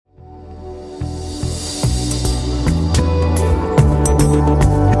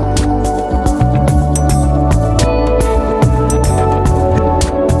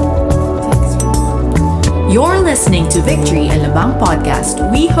to Victory and Labang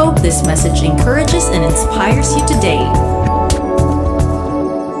Podcast. We hope this message encourages and inspires you today.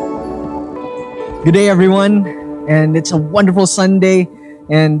 Good day, everyone, and it's a wonderful Sunday,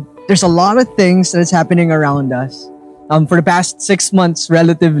 and there's a lot of things that is happening around us. For the past 6 months,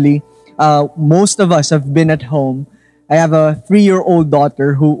 relatively, most of us have been at home. I have a 3-year-old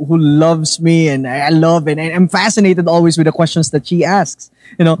daughter who loves me, and I love it, and I'm fascinated always with the questions that she asks.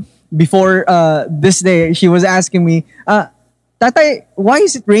 Before this day, she was asking me, Tatay, why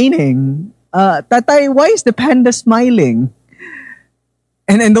is it raining? Tatay, why is the panda smiling?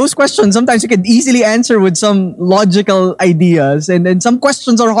 And those questions, sometimes you can easily answer with some logical ideas. And then some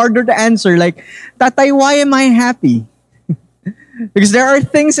questions are harder to answer, like, Tatay, why am I happy? Because there are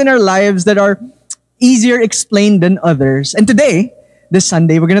things in our lives that are easier explained than others. And today, this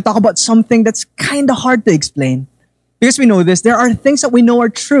Sunday, we're going to talk about something that's kind of hard to explain. Because we know this, there are things that we know are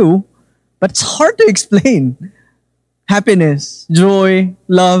true, but it's hard to explain. Happiness, joy,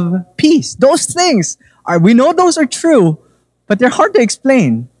 love, peace. Those things, we know those are true, but they're hard to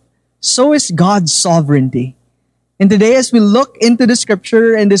explain. So is God's sovereignty. And today, as we look into the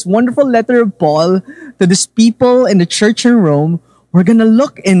scripture and this wonderful letter of Paul to these people in the church in Rome, we're going to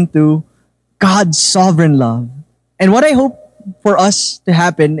look into God's sovereign love. And what I hope for us to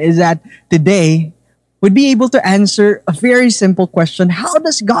happen is that today, we'd be able to answer a very simple question. How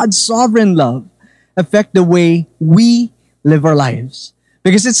does God's sovereign love affect the way we live our lives?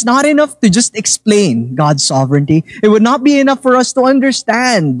 Because it's not enough to just explain God's sovereignty. It would not be enough for us to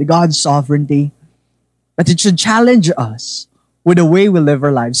understand God's sovereignty. But it should challenge us with the way we live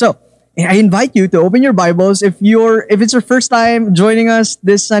our lives. So, I invite you to open your Bibles. If it's your first time joining us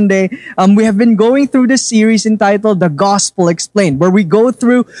this Sunday, we have been going through this series entitled The Gospel Explained, where we go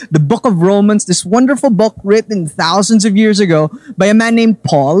through the book of Romans, this wonderful book written thousands of years ago by a man named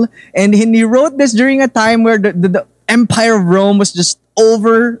Paul. And he wrote this during a time where the Empire of Rome was just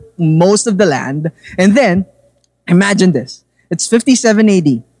over most of the land. And then, imagine this. It's 57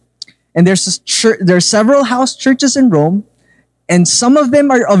 AD. And there are several house churches in Rome. And some of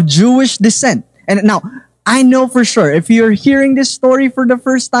them are of Jewish descent. And now, I know for sure, if you're hearing this story for the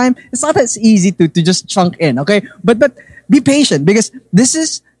first time, it's not as easy to just chunk in, okay? But be patient, because this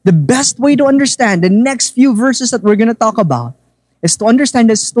is the best way to understand the next few verses that we're going to talk about, is to understand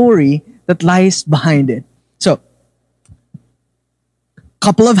the story that lies behind it. So,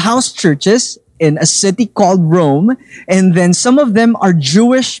 couple of house churches in a city called Rome, and then some of them are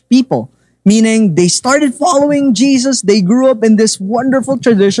Jewish people. Meaning they started following Jesus. They grew up in this wonderful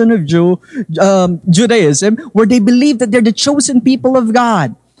tradition of Judaism, where they believed that they're the chosen people of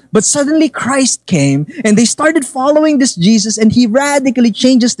God. But suddenly Christ came and they started following this Jesus, and he radically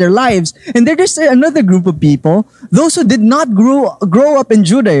changes their lives. And there's another group of people, those who did not grow up in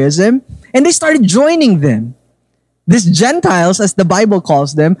Judaism, and they started joining them. These Gentiles, as the Bible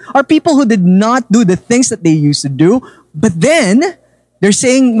calls them, are people who did not do the things that they used to do, but then they're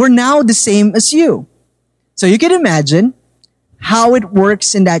saying, we're now the same as you. So you can imagine how it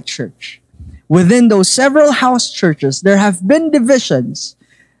works in that church. Within those several house churches, there have been divisions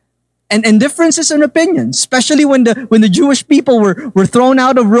and differences in opinions, especially when the Jewish people were thrown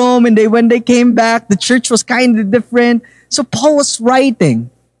out of Rome, and when they came back, the church was kind of different. So Paul was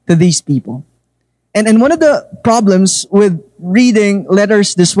writing to these people. And one of the problems with reading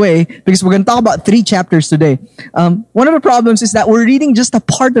letters this way, because we're going to talk about 3 chapters today, one of the problems is that we're reading just a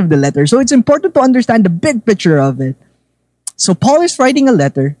part of the letter. So it's important to understand the big picture of it. So Paul is writing a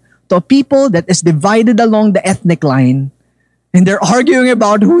letter to a people that is divided along the ethnic line. And they're arguing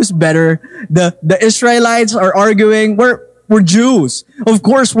about who's better. The Israelites are arguing, we're Jews. Of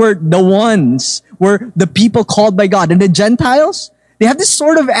course, we're the ones. We're the people called by God. And the Gentiles, they have this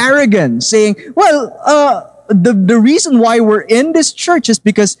sort of arrogance, saying, well, the reason why we're in this church is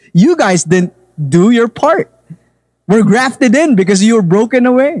because you guys didn't do your part. We're grafted in because you were broken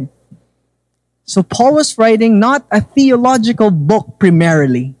away. So Paul was writing not a theological book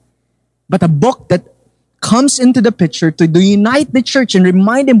primarily, but a book that comes into the picture to unite the church and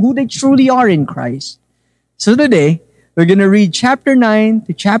remind them who they truly are in Christ. So today, we're going to read chapter 9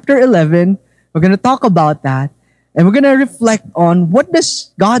 to chapter 11. We're going to talk about that. And we're going to reflect on what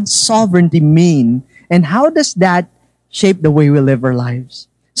does God's sovereignty mean, and how does that shape the way we live our lives.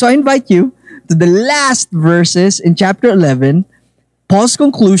 So I invite you to the last verses in chapter 11, Paul's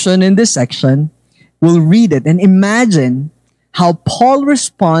conclusion in this section. We'll read it and imagine how Paul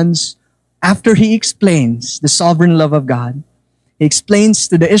responds after he explains the sovereign love of God. He explains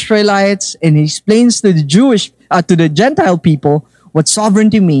to the Israelites and he explains to the Gentile people what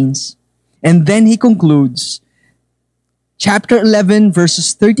sovereignty means. And then he concludes chapter 11,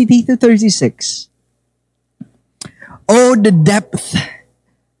 verses 33 to 36, Oh, the depth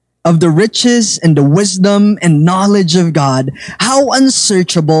of the riches and the wisdom and knowledge of God. How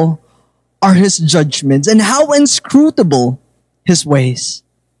unsearchable are his judgments and how inscrutable his ways.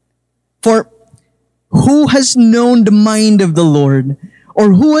 For who has known the mind of the Lord?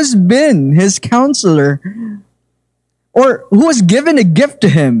 Or who has been his counselor? Or who has given a gift to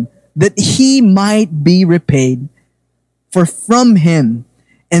him that he might be repaid? For from him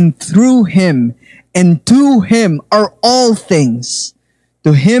and through him and to him are all things.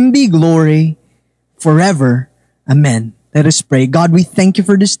 To him be glory forever. Amen. Let us pray. God, we thank you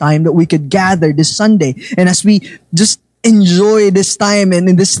for this time that we could gather this Sunday. And as we just enjoy this time and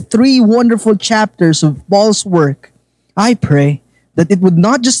in these 3 wonderful chapters of Paul's work, I pray that it would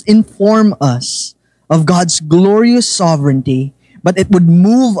not just inform us of God's glorious sovereignty, but it would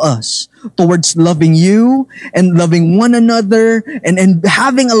move us towards loving you and loving one another and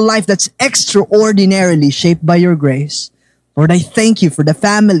having a life that's extraordinarily shaped by your grace. Lord, I thank you for the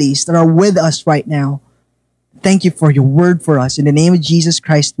families that are with us right now. Thank you for your word for us. In the name of Jesus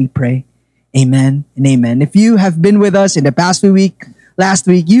Christ, we pray. Amen and amen. If you have been with us in the past few weeks, last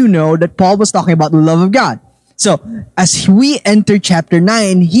week, you know that Paul was talking about the love of God. So, as we enter chapter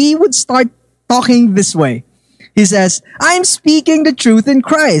 9, he would start talking this way. He says, I'm speaking the truth in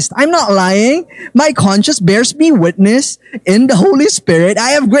Christ. I'm not lying. My conscience bears me witness in the Holy Spirit.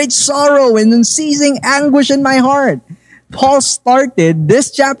 I have great sorrow and unceasing anguish in my heart. Paul started this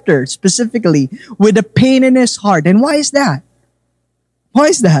chapter specifically with a pain in his heart. And why is that? Why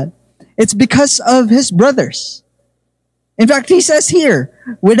is that? It's because of his brothers. In fact, he says here,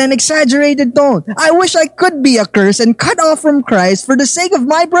 with an exaggerated tone, I wish I could be accursed and cut off from Christ for the sake of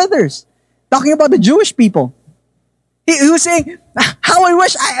my brothers. Talking about the Jewish people. He was saying, how I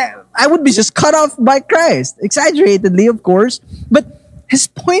wish I would be just cut off by Christ. Exaggeratedly, of course. But his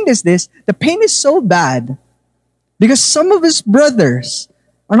point is this, the pain is so bad because some of his brothers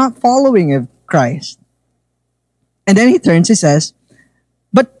are not following Christ. And then he turns, he says,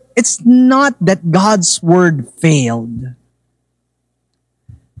 but it's not that God's word failed.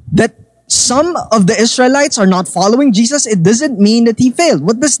 That some of the Israelites are not following Jesus, it doesn't mean that he failed.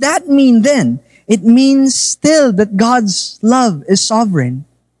 What does that mean then? It means still that God's love is sovereign.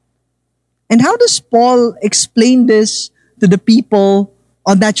 And how does Paul explain this to the people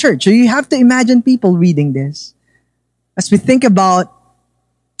on that church? So you have to imagine people reading this. As we think about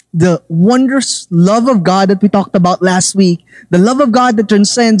the wondrous love of God that we talked about last week, the love of God that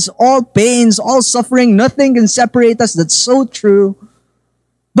transcends all pains, all suffering, nothing can separate us. That's so true.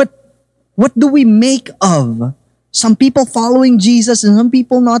 But what do we make of some people following Jesus and some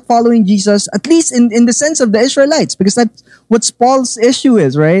people not following Jesus, at least in the sense of the Israelites, because that's what Paul's issue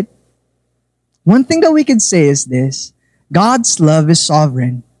is, right? One thing that we can say is this: God's love is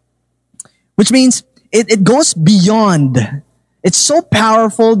sovereign, which means it goes beyond. It's so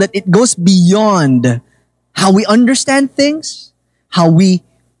powerful that it goes beyond how we understand things, how we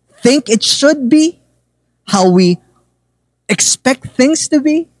think it should be, how we expect things to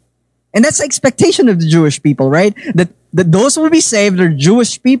be. And that's the expectation of the Jewish people, right? That those who will be saved are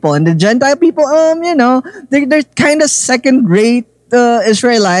Jewish people, and the Gentile people, they're kind of second-rate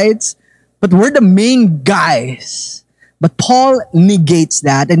Israelites, but we're the main guys. But Paul negates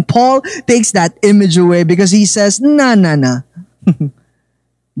that, and Paul takes that image away because he says, nah.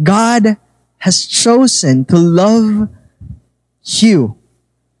 God has chosen to love you.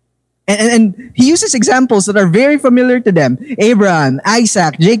 And he uses examples that are very familiar to them. Abraham,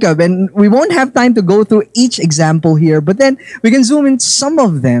 Isaac, Jacob. And we won't have time to go through each example here. But then we can zoom in some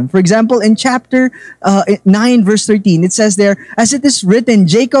of them. For example, in chapter 9, verse 13, it says there, as it is written,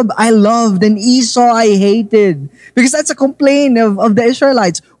 Jacob I loved and Esau I hated. Because that's a complaint of the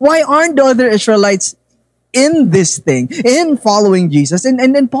Israelites. Why aren't the other Israelites in this thing, in following Jesus? And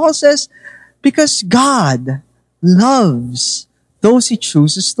then Paul says, because God loves those he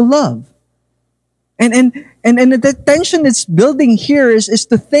chooses to love. And the tension it's building here is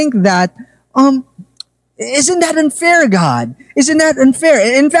to think that, isn't that unfair, God? Isn't that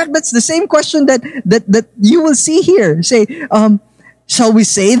unfair? In fact, that's the same question that you will see here. Say, shall we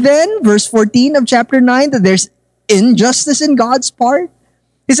say then, verse 14 of chapter 9, that there's injustice in God's part?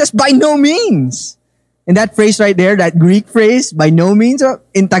 He says, by no means. And that phrase right there, that Greek phrase, by no means,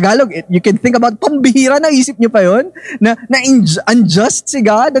 in Tagalog, you can think about, pambihira, naisip niyo pa yun? Na unjust si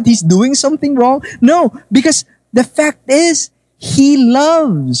God, that He's doing something wrong? No, because the fact is, He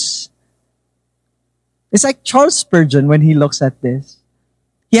loves. It's like Charles Spurgeon when he looks at this.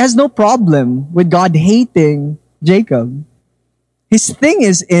 He has no problem with God hating Jacob. His thing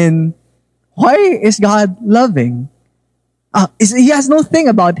is in, why is God loving? He has no thing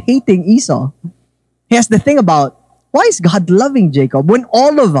about hating Esau. He has the thing about Why is God loving Jacob when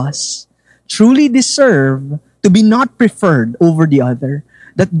all of us truly deserve to be not preferred over the other?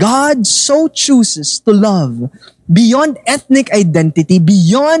 That God so chooses to love beyond ethnic identity,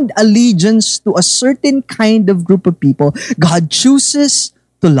 beyond allegiance to a certain kind of group of people. God chooses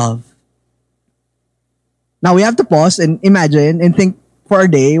to love. Now we have to pause and imagine and think for a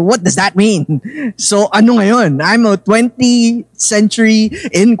day, what does that mean? So ano ngayon? I'm a 20th century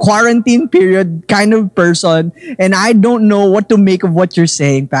in quarantine period kind of person, and I don't know what to make of what you're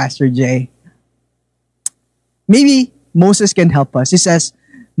saying, Pastor Jay. Maybe Moses can help us. He says,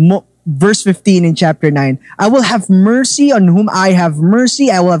 verse 15 in chapter 9, I will have mercy on whom I have mercy.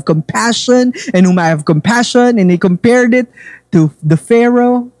 I will have compassion on whom I have compassion. And he compared it to the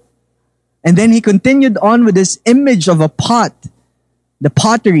Pharaoh. And then he continued on with this image of a pot, the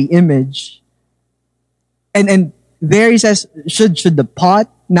pottery image. And there he says, should the pot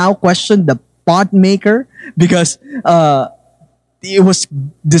now question the pot maker? Because it was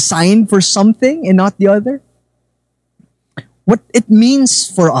designed for something and not the other. What it means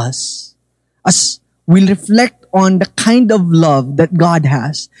for us as we reflect on the kind of love that God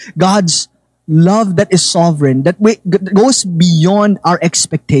has, God's love that is sovereign, that goes beyond our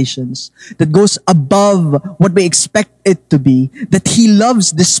expectations, that goes above what we expect it to be, that He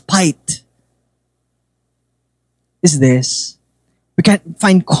loves despite, is this. We can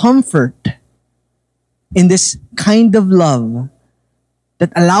find comfort in this kind of love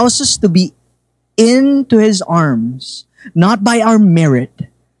that allows us to be into His arms, not by our merit,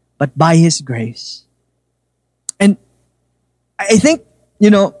 but by His grace. And I think,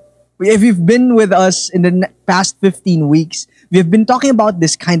 if you've been with us in the past 15 weeks, we've been talking about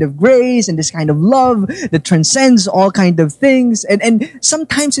this kind of grace and this kind of love that transcends all kind of things. And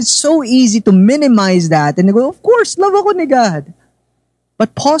sometimes it's so easy to minimize that and go, of course, love ako ni God.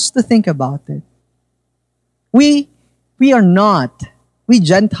 But pause to think about it. We are not, we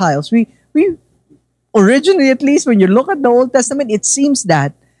Gentiles, we originally, at least when you look at the Old Testament, it seems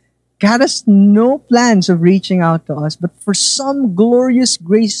that God has no plans of reaching out to us, but for some glorious,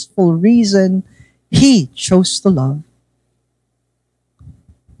 graceful reason, He chose to love.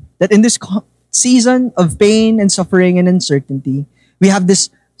 That in this season of pain and suffering and uncertainty, we have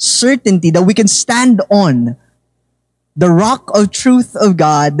this certainty that we can stand on the rock of truth of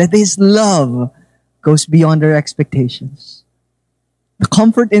God, that His love goes beyond our expectations. The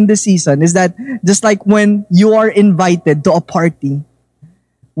comfort in this season is that just like when you are invited to a party,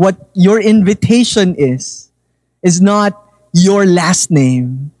 what your invitation is not your last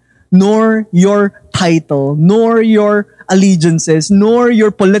name, nor your title, nor your allegiances, nor your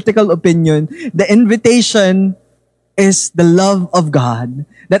political opinion. The invitation is the love of God.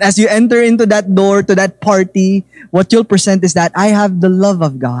 That as you enter into that door, to that party, what you'll present is that I have the love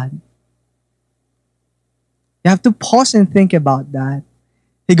of God. You have to pause and think about that.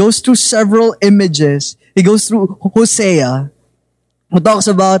 He goes through several images. He goes through Hosea, who talks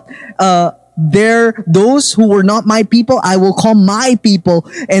about those who were not my people, I will call my people,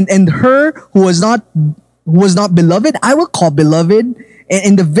 and her who was not beloved, I will call beloved. And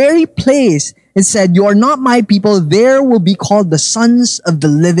in the very place it said, you are not my people, there will be called the sons of the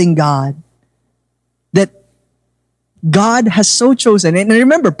living God. That God has so chosen. And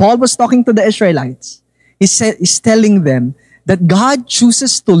remember, Paul was talking to the Israelites. He's telling them that God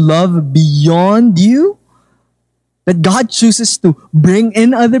chooses to love beyond you, that God chooses to bring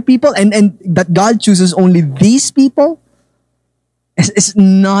in other people, and that God chooses only these people. It's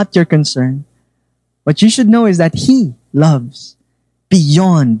not your concern. What you should know is that He loves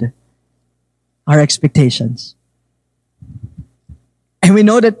beyond our expectations. And we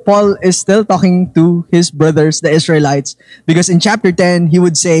know that Paul is still talking to his brothers, the Israelites, because in chapter 10, he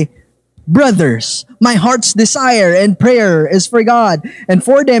would say, brothers, my heart's desire and prayer is for God, and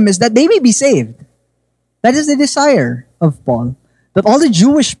for them is that they may be saved. That is the desire of Paul, that all the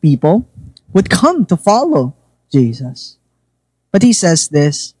Jewish people would come to follow Jesus. But he says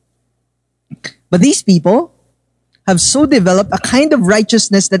this, but these people have so developed a kind of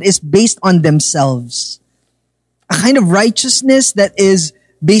righteousness that is based on themselves. A kind of righteousness that is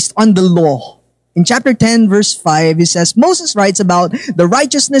based on the law. In chapter 10, verse 5, he says, Moses writes about the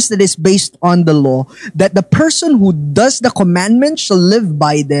righteousness that is based on the law, that the person who does the commandments shall live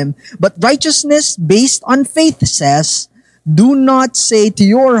by them. But righteousness based on faith says, do not say to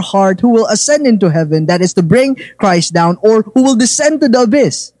your heart, who will ascend into heaven, that is to bring Christ down, or who will descend to the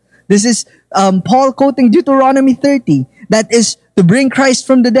abyss. This is Paul quoting Deuteronomy 30. That is to bring Christ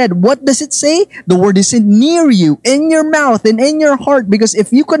from the dead. What does it say? The word is near you, in your mouth and in your heart. Because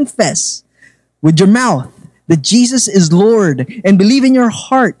if you confess with your mouth that Jesus is Lord and believe in your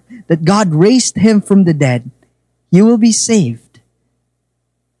heart that God raised Him from the dead, you will be saved.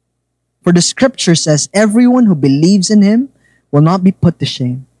 For the scripture says, everyone who believes in him will not be put to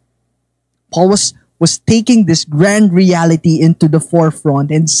shame. Paul was taking this grand reality into the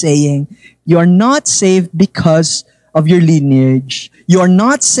forefront and saying, you are not saved because of your lineage. You are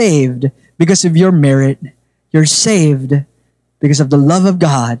not saved because of your merit. You're saved because of the love of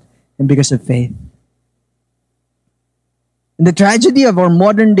God and because of faith. And the tragedy of our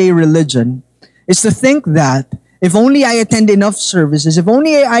modern day religion is to think that if only I attend enough services, if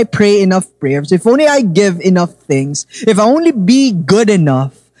only I pray enough prayers, if only I give enough things, if I only be good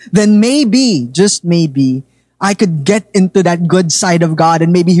enough, then maybe, just maybe, I could get into that good side of God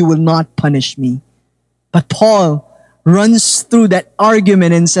and maybe He will not punish me. But Paul runs through that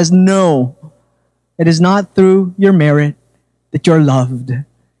argument and says, no, it is not through your merit that you're loved.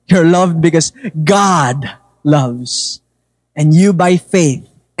 You're loved because God loves. And you by faith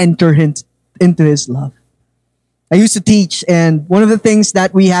enter into His love. I used to teach, and one of the things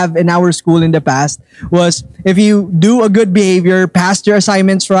that we have in our school in the past was if you do a good behavior, pass your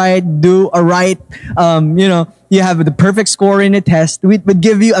assignments right, do a right, you have the perfect score in a test, we would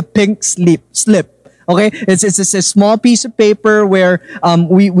give you a pink slip. Okay, it's a small piece of paper where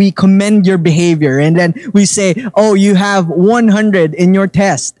we commend your behavior, and then we say, oh, you have 100 in your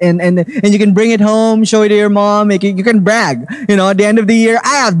test, and you can bring it home, show it to your mom, you can brag. At the end of the year,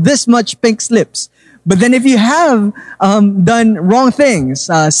 I have this much pink slips. But then if you have done wrong things,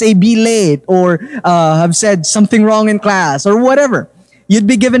 say be late or have said something wrong in class or whatever, you'd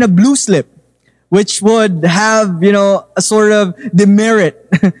be given a blue slip, which would have, a sort of demerit.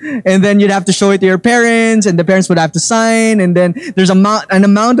 And then you'd have to show it to your parents, and the parents would have to sign. And then there's an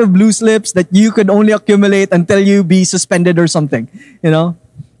amount of blue slips that you could only accumulate until you be suspended or something,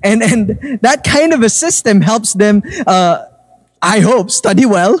 And that kind of a system helps them, I hope, study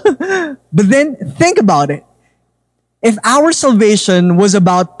well. But then think about it. If our salvation was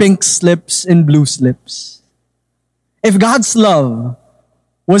about pink slips and blue slips, if God's love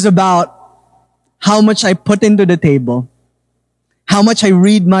was about how much I put into the table, how much I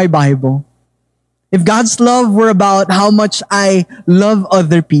read my Bible, if God's love were about how much I love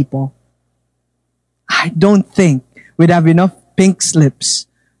other people, I don't think we'd have enough pink slips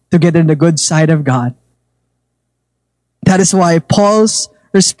to get in the good side of God. That is why Paul's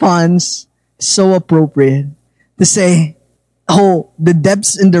response is so appropriate to say, oh, the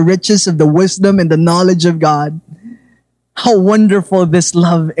depths and the riches of the wisdom and the knowledge of God. How wonderful this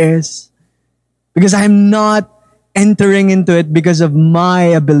love is. Because I'm not entering into it because of my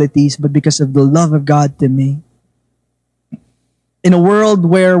abilities, but because of the love of God to me. In a world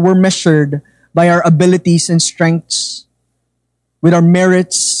where we're measured by our abilities and strengths, with our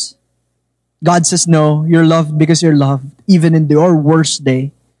merits, God says, no, you're loved because you're loved, even in your worst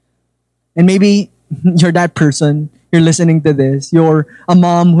day. And maybe you're that person, you're listening to this, you're a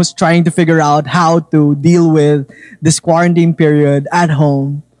mom who's trying to figure out how to deal with this quarantine period at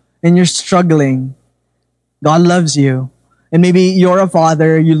home, and you're struggling. God loves you. And maybe you're a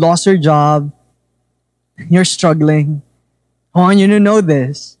father, you lost your job, you're struggling. I want you to know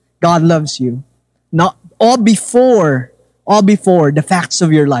this. God loves you. Not all before the facts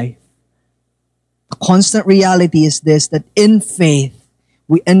of your life. The constant reality is this, that in faith,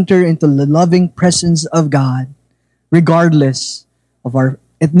 we enter into the loving presence of God, regardless of our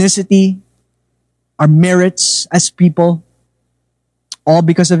ethnicity, our merits as people, all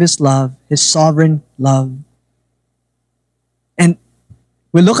because of His love, His sovereign love. And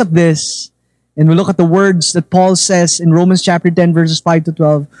we look at this, and we look at the words that Paul says in Romans chapter 10, verses 5 to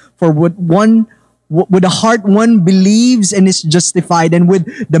 12, for with the heart one believes and is justified, and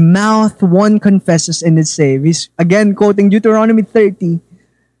with the mouth one confesses and is saved. He's again quoting Deuteronomy 30.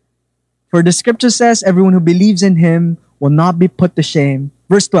 For the scripture says, everyone who believes in Him will not be put to shame.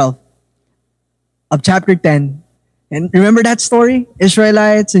 Verse 12 of chapter 10. And remember that story?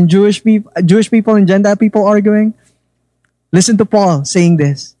 Israelites and Jewish people and Gentile people arguing? Listen to Paul saying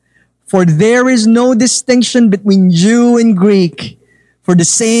this. For there is no distinction between Jew and Greek, for the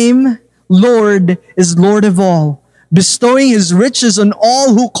same Lord is Lord of all, bestowing His riches on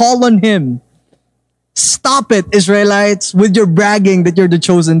all who call on Him. Stop it, Israelites, with your bragging that you're the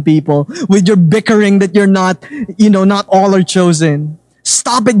chosen people, with your bickering that you're not all are chosen.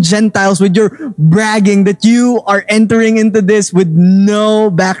 Stop it, Gentiles, with your bragging that you are entering into this with no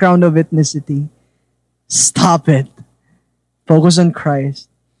background of ethnicity. Stop it. Focus on Christ.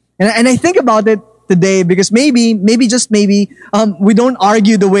 And I think about it today because maybe just maybe, we don't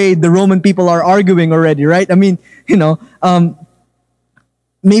argue the way the Roman people are arguing already, right? I mean,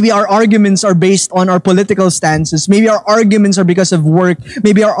 maybe our arguments are based on our political stances. Maybe our arguments are because of work.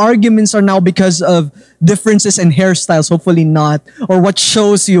 Maybe our arguments are now because of differences in hairstyles. Hopefully not. Or what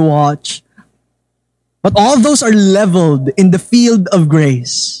shows you watch. But all those are leveled in the field of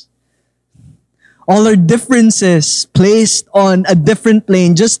grace. All our differences placed on a different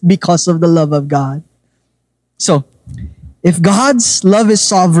plane just because of the love of God. So, if God's love is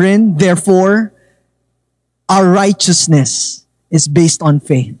sovereign, therefore, our righteousness is based on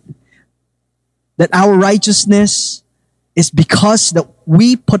faith. That our righteousness is because that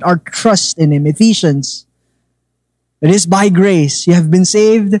we put our trust in Him. Ephesians. It is by grace. You have been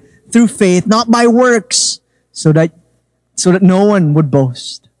saved through faith, not by works, so that no one would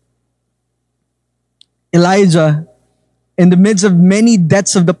boast. Elijah, in the midst of many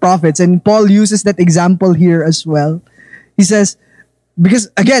deaths of the prophets, and Paul uses that example here as well. He says, because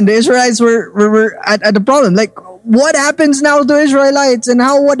again, the Israelites were at a problem. Like, what happens now to Israelites and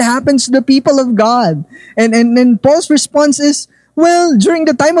what happens to the people of God? And Paul's response is, well, during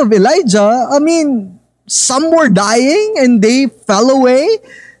the time of Elijah, some were dying and they fell away,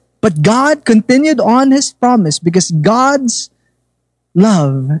 but God continued on His promise because God's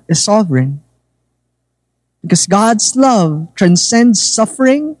love is sovereign. Because God's love transcends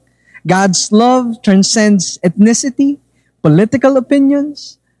suffering. God's love transcends ethnicity, political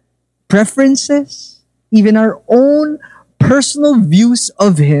opinions, preferences, even our own personal views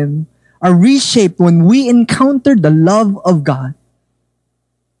of Him are reshaped when we encounter the love of God.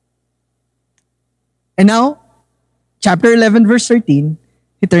 And now, chapter 11, verse 13,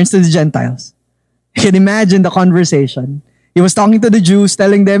 he turns to the Gentiles. You can imagine the conversation. He was talking to the Jews,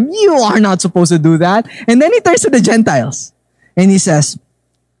 telling them, you are not supposed to do that. And then he turns to the Gentiles. And he says,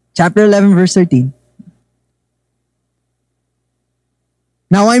 chapter 11, verse 13,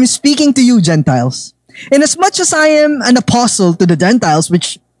 now I'm speaking to you, Gentiles. Inasmuch as I am an apostle to the Gentiles,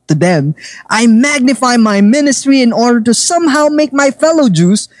 which to them, I magnify my ministry in order to somehow make my fellow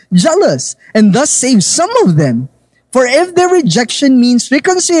Jews jealous and thus save some of them. For if their rejection means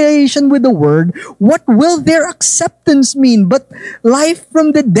reconciliation with the word, what will their acceptance mean but life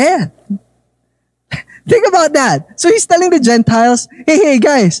from the dead? Think about that. So he's telling the Gentiles, hey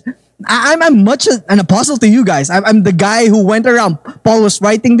guys, I'm much an apostle to you guys. I'm the guy who went around. Paul was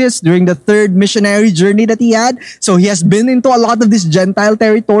writing this during the third missionary journey that he had. So he has been into a lot of these Gentile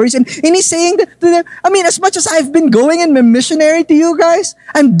territories. And he's saying that to them, as much as I've been going and been missionary to you guys,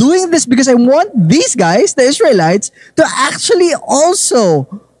 I'm doing this because I want these guys, the Israelites, to actually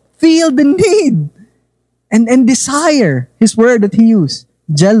also feel the need and desire, his word that he used,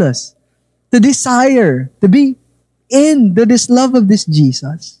 jealous, to desire to be in this love of this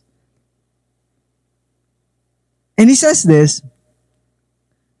Jesus. And he says this,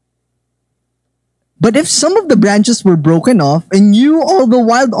 but if some of the branches were broken off and you, all the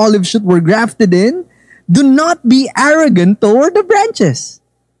wild olive shoot, were grafted in, do not be arrogant toward the branches.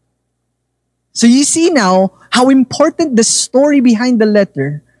 So you see now how important the story behind the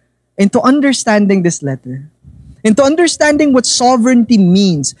letter into understanding this letter, into understanding what sovereignty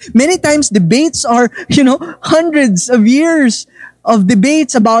means. Many times debates are, hundreds of years of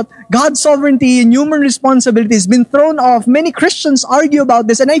debates about God's sovereignty and human responsibility has been thrown off. Many Christians argue about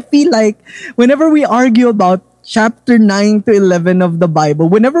this, and I feel like whenever we argue about chapter 9 to 11 of the Bible,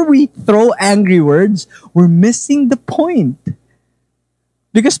 whenever we throw angry words, we're missing the point.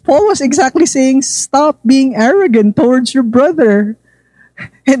 Because Paul was exactly saying, stop being arrogant towards your brother.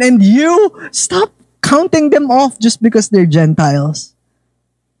 And you stop counting them off just because they're Gentiles.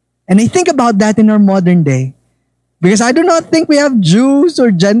 And I think about that in our modern day. Because I do not think we have Jews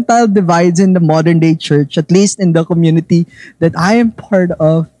or Gentile divides in the modern day church, at least in the community that I am part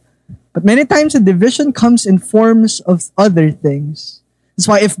of. But many times the division comes in forms of other things. That's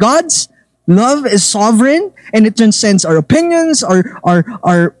why if God's love is sovereign and it transcends our opinions,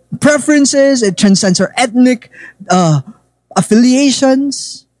 our preferences, it transcends our ethnic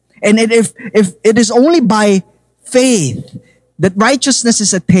affiliations, and if it is only by faith that righteousness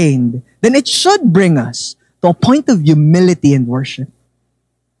is attained, then it should bring us to a point of humility and worship.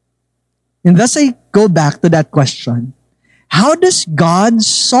 And thus I go back to that question. How does God's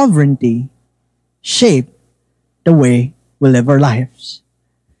sovereignty shape the way we live our lives?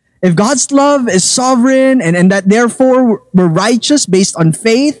 If God's love is sovereign and that therefore we're righteous based on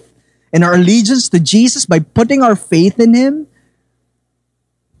faith and our allegiance to Jesus by putting our faith in Him,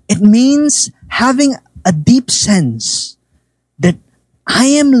 it means having a deep sense that I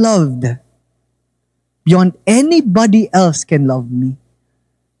am loved beyond anybody else can love me.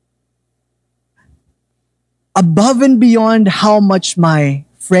 Above and beyond how much my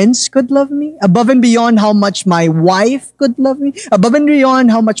friends could love me, above and beyond how much my wife could love me, above and beyond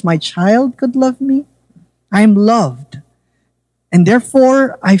how much my child could love me. I am loved. And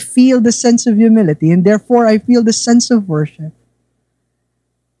therefore, I feel the sense of humility, and therefore, I feel the sense of worship.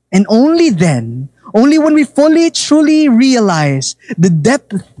 And only then, only when we fully, truly realize the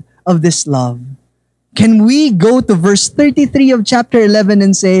depth of this love, can we go to verse 33 of chapter 11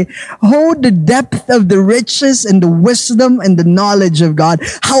 and say, oh, the depth of the riches and the wisdom and the knowledge of God.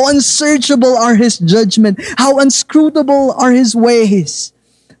 How unsearchable are His judgment. How inscrutable are His ways.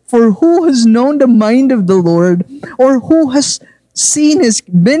 For who has known the mind of the Lord, or who has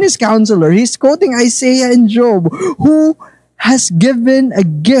been His counselor? He's quoting Isaiah and Job. Who has given a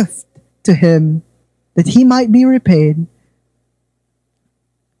gift to Him that He might be repaid?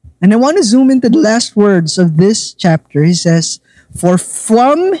 And I want to zoom into the last words of this chapter. He says, for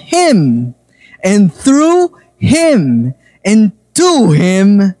from Him and through Him and to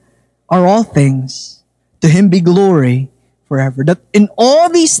Him are all things. To Him be glory forever. That in all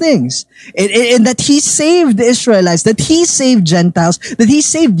these things, in that He saved the Israelites, that He saved Gentiles, that He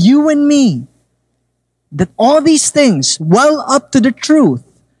saved you and me, that all these things well up to the truth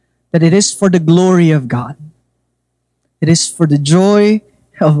that it is for the glory of God. It is for the joy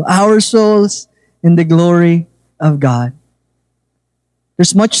of our souls in the glory of God.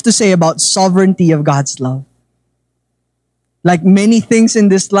 There's much to say about sovereignty of God's love. Like many things in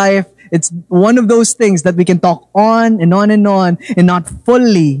this life, it's one of those things that we can talk on and on and not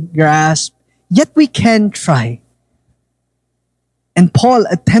fully grasp, yet we can try. And Paul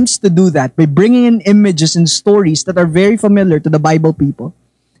attempts to do that by bringing in images and stories that are very familiar to the Bible people.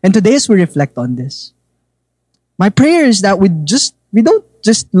 And today as we reflect on this, my prayer is that we don't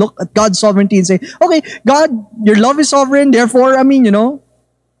just look at God's sovereignty and say, okay, God, your love is sovereign, therefore,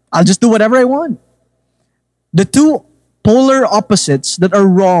 I'll just do whatever I want. The two polar opposites that are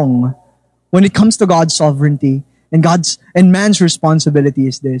wrong when it comes to God's sovereignty and man's responsibility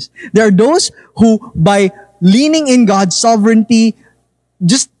is this. There are those who, by leaning in God's sovereignty,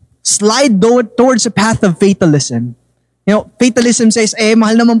 just slide towards a path of fatalism. Fatalism says,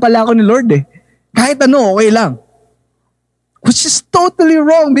 mahal naman pala ako ni Lord eh. Kahit ano, okay lang. Which is totally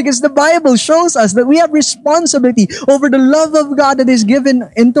wrong because the Bible shows us that we have responsibility over the love of God that is given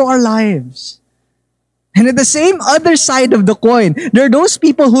into our lives. And at the same other side of the coin, there are those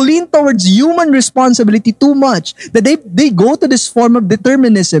people who lean towards human responsibility too much, that they go to this form of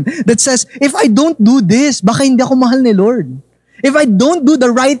determinism that says, if I don't do this, baka hindi ako mahal ni Lord. If I don't do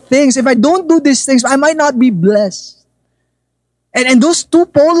the right things, if I don't do these things, I might not be blessed. And those two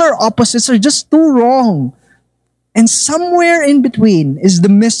polar opposites are just too wrong. And somewhere in between is the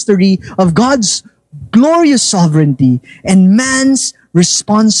mystery of God's glorious sovereignty and man's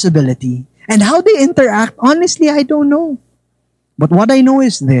responsibility. And how they interact, honestly, I don't know. But what I know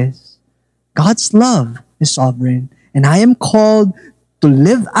is this: God's love is sovereign, and I am called to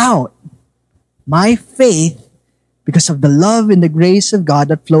live out my faith because of the love and the grace of God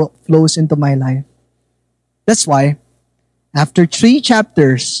that flows into my life. That's why, after 3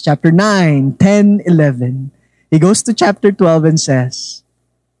 chapters, chapter 9, 10, 11, he goes to chapter 12 and says,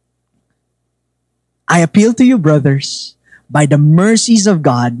 I appeal to you, brothers, by the mercies of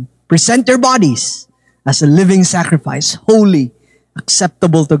God, present your bodies as a living sacrifice, holy,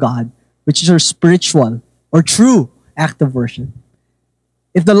 acceptable to God, which is our spiritual or true act of worship.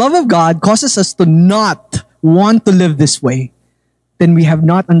 If the love of God causes us to not want to live this way, then we have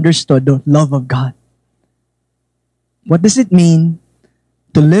not understood the love of God. What does it mean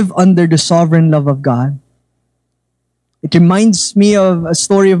to live under the sovereign love of God? It reminds me of a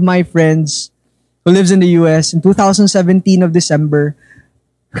story of my friends who lives in the US. In 2017 of December,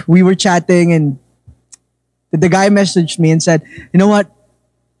 we were chatting and the guy messaged me and said, you know what?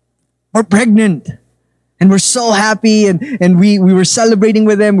 We're pregnant. And we're so happy. And we were celebrating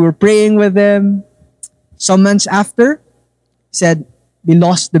with them. We were praying with them. Some months after, he said, we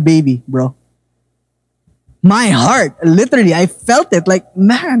lost the baby, bro. My heart, literally, I felt it like,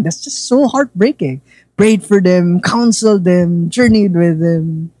 man, that's just so heartbreaking. Prayed for them, counseled them, journeyed with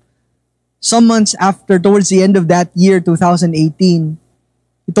them. Some months after, towards the end of that year, 2018,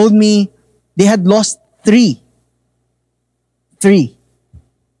 he told me they had lost three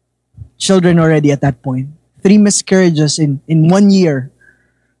children already at that point. 3 miscarriages in 1 year.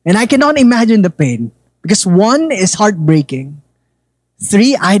 And I cannot imagine the pain because 1 is heartbreaking.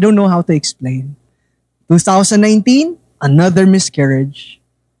 3, I don't know how to explain. 2019, another miscarriage.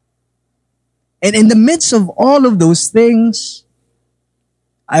 And in the midst of all of those things,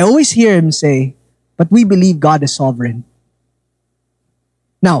 I always hear him say, but we believe God is sovereign.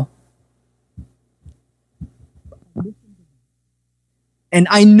 Now, And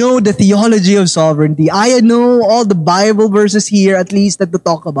I know the theology of sovereignty. I know all the Bible verses here, at least, that to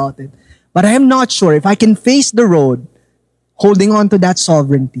talk about it. But I am not sure if I can face the road holding on to that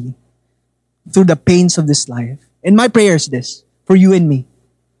sovereignty through the pains of this life. And my prayer is this, for you and me,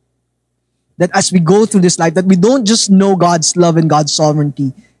 that as we go through this life, that we don't just know God's love and God's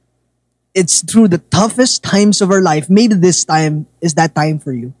sovereignty. It's through the toughest times of our life. Maybe this time is that time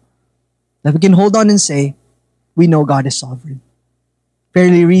for you. That we can hold on and say, we know God is sovereign.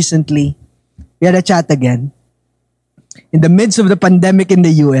 Fairly recently, we had a chat again. In the midst of the pandemic in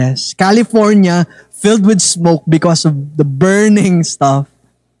the US, California, filled with smoke because of the burning stuff,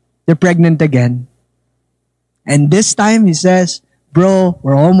 they're pregnant again. And this time, he says, bro,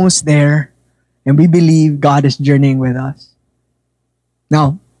 we're almost there. And we believe God is journeying with us.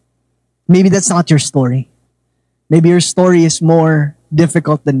 Now, maybe that's not your story. Maybe your story is more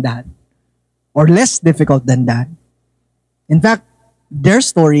difficult than that. Or less difficult than that. In fact, their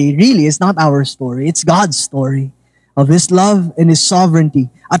story really is not our story. It's God's story of His love and His sovereignty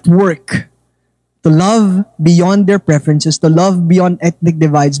at work. To love beyond their preferences, to love beyond ethnic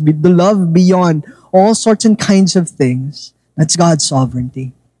divides, to love beyond all sorts and kinds of things. That's God's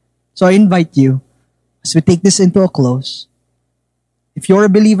sovereignty. So I invite you, as we take this into a close, if you're a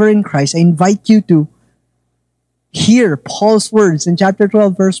believer in Christ, I invite you to hear Paul's words in chapter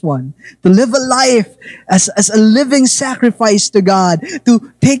 12, verse 1. To live a life as a living sacrifice to God.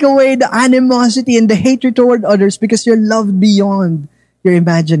 To take away the animosity and the hatred toward others because you're loved beyond your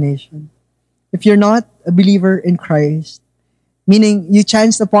imagination. If you're not a believer in Christ, meaning you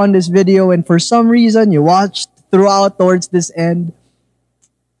chanced upon this video and for some reason you watched throughout towards this end,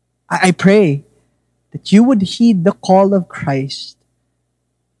 I pray that you would heed the call of Christ.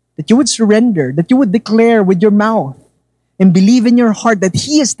 That you would surrender, that you would declare with your mouth and believe in your heart that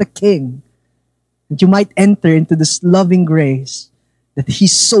He is the King. That you might enter into this loving grace that He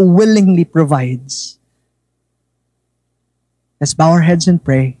so willingly provides. Let's bow our heads and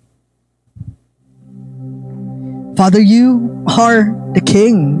pray. Father, you are the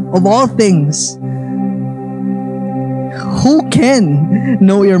King of all things. Who can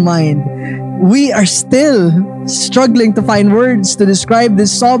know your mind? We are still struggling to find words to describe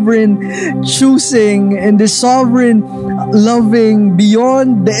this sovereign choosing and this sovereign loving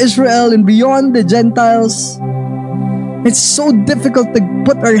beyond the Israel and beyond the Gentiles. It's so difficult to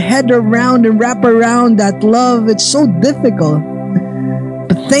put our head around and wrap around that love. It's so difficult.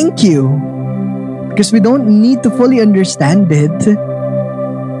 But thank you, because we don't need to fully understand it.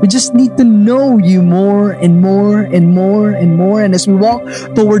 We just need to know you more and more and more and more. And as we walk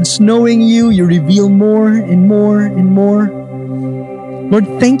towards knowing you, you reveal more and more and more. Lord,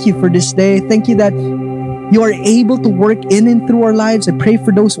 thank you for this day. Thank you that you are able to work in and through our lives. I pray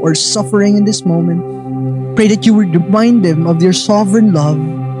for those who are suffering in this moment. Pray that you would remind them of your sovereign love.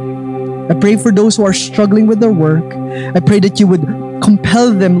 I pray for those who are struggling with their work. I pray that you would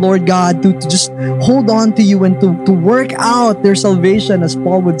compel them, Lord God, to just hold on to you and to work out their salvation, as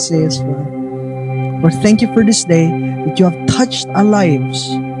Paul would say as well. Lord, thank you for this day that you have touched our lives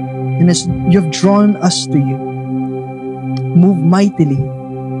and as you have drawn us to you. Move mightily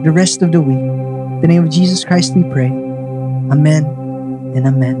the rest of the week. In the name of Jesus Christ we pray. Amen and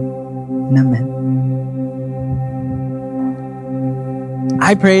amen and amen.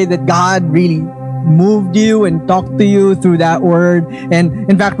 I pray that God really moved you and talked to you through that word. And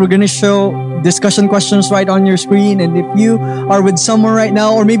in fact, we're going to show discussion questions right on your screen. And if you are with someone right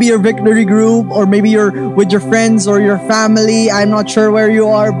now, or maybe your victory group, or maybe you're with your friends or your family, I'm not sure where you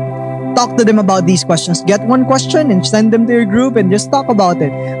are, talk to them about these questions. Get one question and send them to your group and just talk about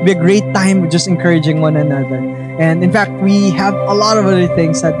it. It'll be a great time just encouraging one another. And in fact, we have a lot of other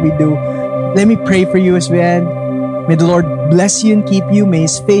things that we do. Let me pray for you as we end. May the Lord bless you and keep you. May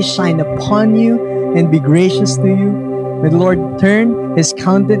His face shine upon you and be gracious to you. May the Lord turn His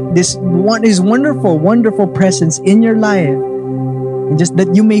countenance, His wonderful, wonderful presence in your life. And just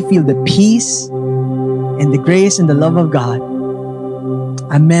that you may feel the peace and the grace and the love of God.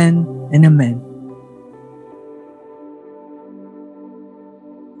 Amen and amen.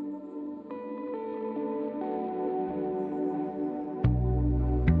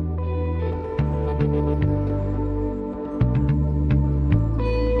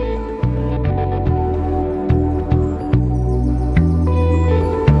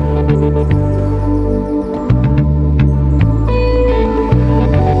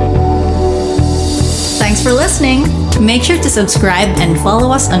 Thanks for listening. Make sure to subscribe and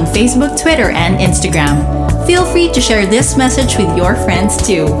follow us on Facebook, Twitter, and Instagram. Feel free to share this message with your friends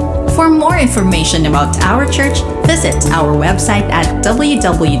too. For more information about our church, visit our website at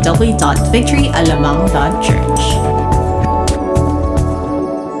www.victoryalamang.church.